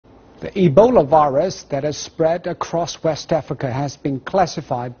The Ebola virus that has spread across West Africa has been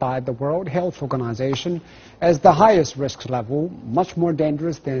classified by the World Health Organization as the highest risk level, much more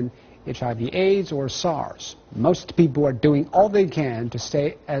dangerous than HIV/AIDS or SARS. Most people are doing all they can to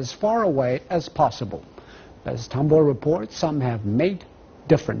stay as far away as possible. As Tambo reports, some have made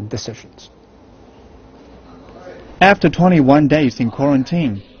different decisions. After 21 days in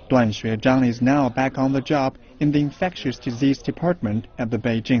quarantine, Duan Xuezhang is now back on the job in the infectious disease department at the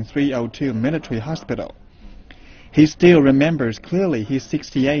Beijing 302 military hospital. He still remembers clearly his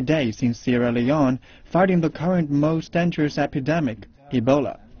 68 days in Sierra Leone fighting the current most dangerous epidemic,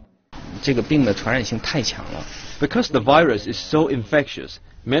 Ebola. Because the virus is so infectious,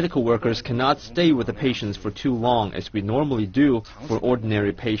 medical workers cannot stay with the patients for too long as we normally do for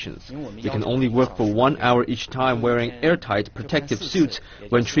ordinary patients. We can only work for 1 hour each time wearing airtight protective suits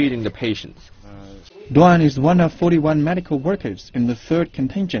when treating the patients. Duan is one of 41 medical workers in the third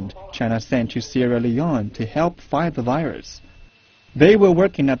contingent China sent to Sierra Leone to help fight the virus. They were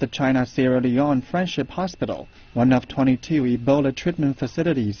working at the China-Sierra Leone Friendship Hospital, one of 22 Ebola treatment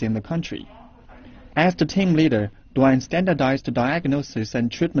facilities in the country. As the team leader, Duan standardized the diagnosis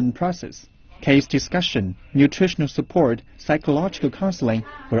and treatment process. Case discussion, nutritional support, psychological counseling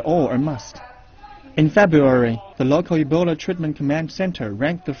were all a must. In February, the local Ebola Treatment Command Center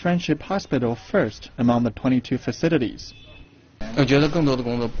ranked the Friendship Hospital first among the 22 facilities.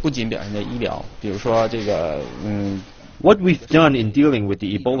 What we've done in dealing with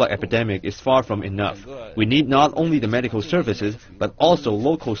the Ebola epidemic is far from enough. We need not only the medical services, but also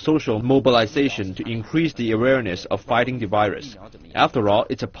local social mobilization to increase the awareness of fighting the virus. After all,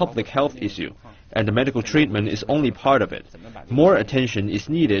 it's a public health issue, and the medical treatment is only part of it. More attention is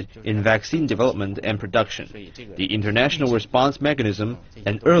needed in vaccine development and production, the international response mechanism,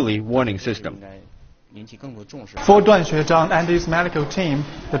 and early warning system. For Duan Xuezhang and his medical team,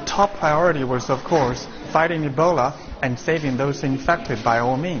 the top priority was, of course, fighting Ebola and saving those infected by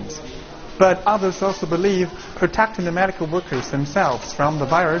all means. But others also believe protecting the medical workers themselves from the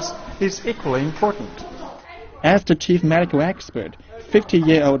virus is equally important. As the chief medical expert,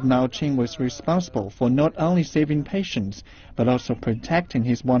 50-year-old Mao Qing was responsible for not only saving patients, but also protecting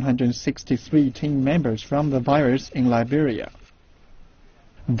his 163 team members from the virus in Liberia.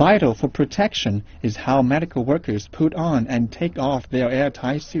 Vital for protection is how medical workers put on and take off their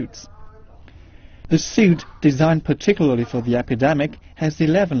airtight suits. The suit, designed particularly for the epidemic, has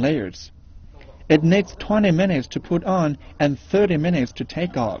 11 layers. It needs 20 minutes to put on and 30 minutes to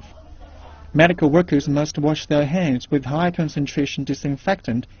take off. Medical workers must wash their hands with high-concentration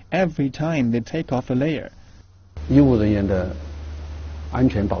disinfectant every time they take off a layer.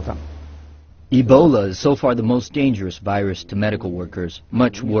 Ebola is so far the most dangerous virus to medical workers,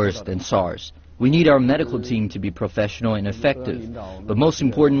 much worse than SARS. We need our medical team to be professional and effective, but most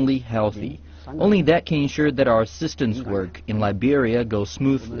importantly, healthy. Only that can ensure that our assistance work in Liberia goes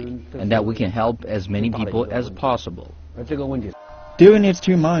smoothly, and that we can help as many people as possible. During its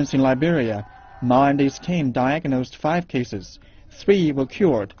 2 months in Liberia, Mao and his team diagnosed 5 cases. 3 were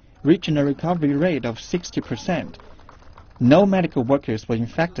cured, reaching a recovery rate of 60%. No medical workers were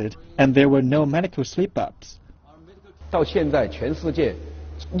infected, and there were no medical slip-ups.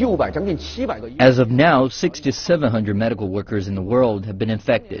 As of now, 600 to 700 medical workers in the world have been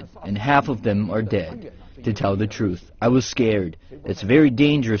infected, and half of them are dead. To tell the truth, I was scared. It's very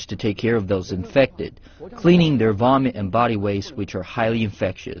dangerous to take care of those infected, cleaning their vomit and body waste, which are highly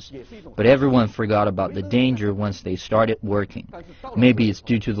infectious. But everyone forgot about the danger once they started working. Maybe it's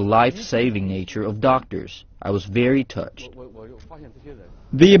due to the life-saving nature of doctors. I was very touched.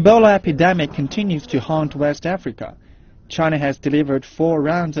 The Ebola epidemic continues to haunt West Africa. China has delivered 4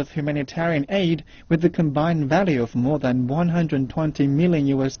 rounds of humanitarian aid with a combined value of more than $120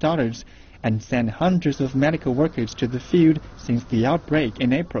 million and sent hundreds of medical workers to the field since the outbreak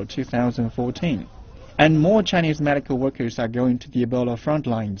in April 2014. And more Chinese medical workers are going to the Ebola front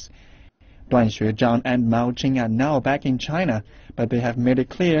lines. Duan Xuezhang and Mao Qing are now back in China, but they have made it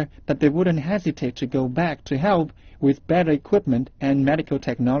clear that they wouldn't hesitate to go back to help with better equipment and medical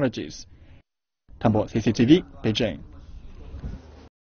technologies. Tambo, CCTV, Beijing.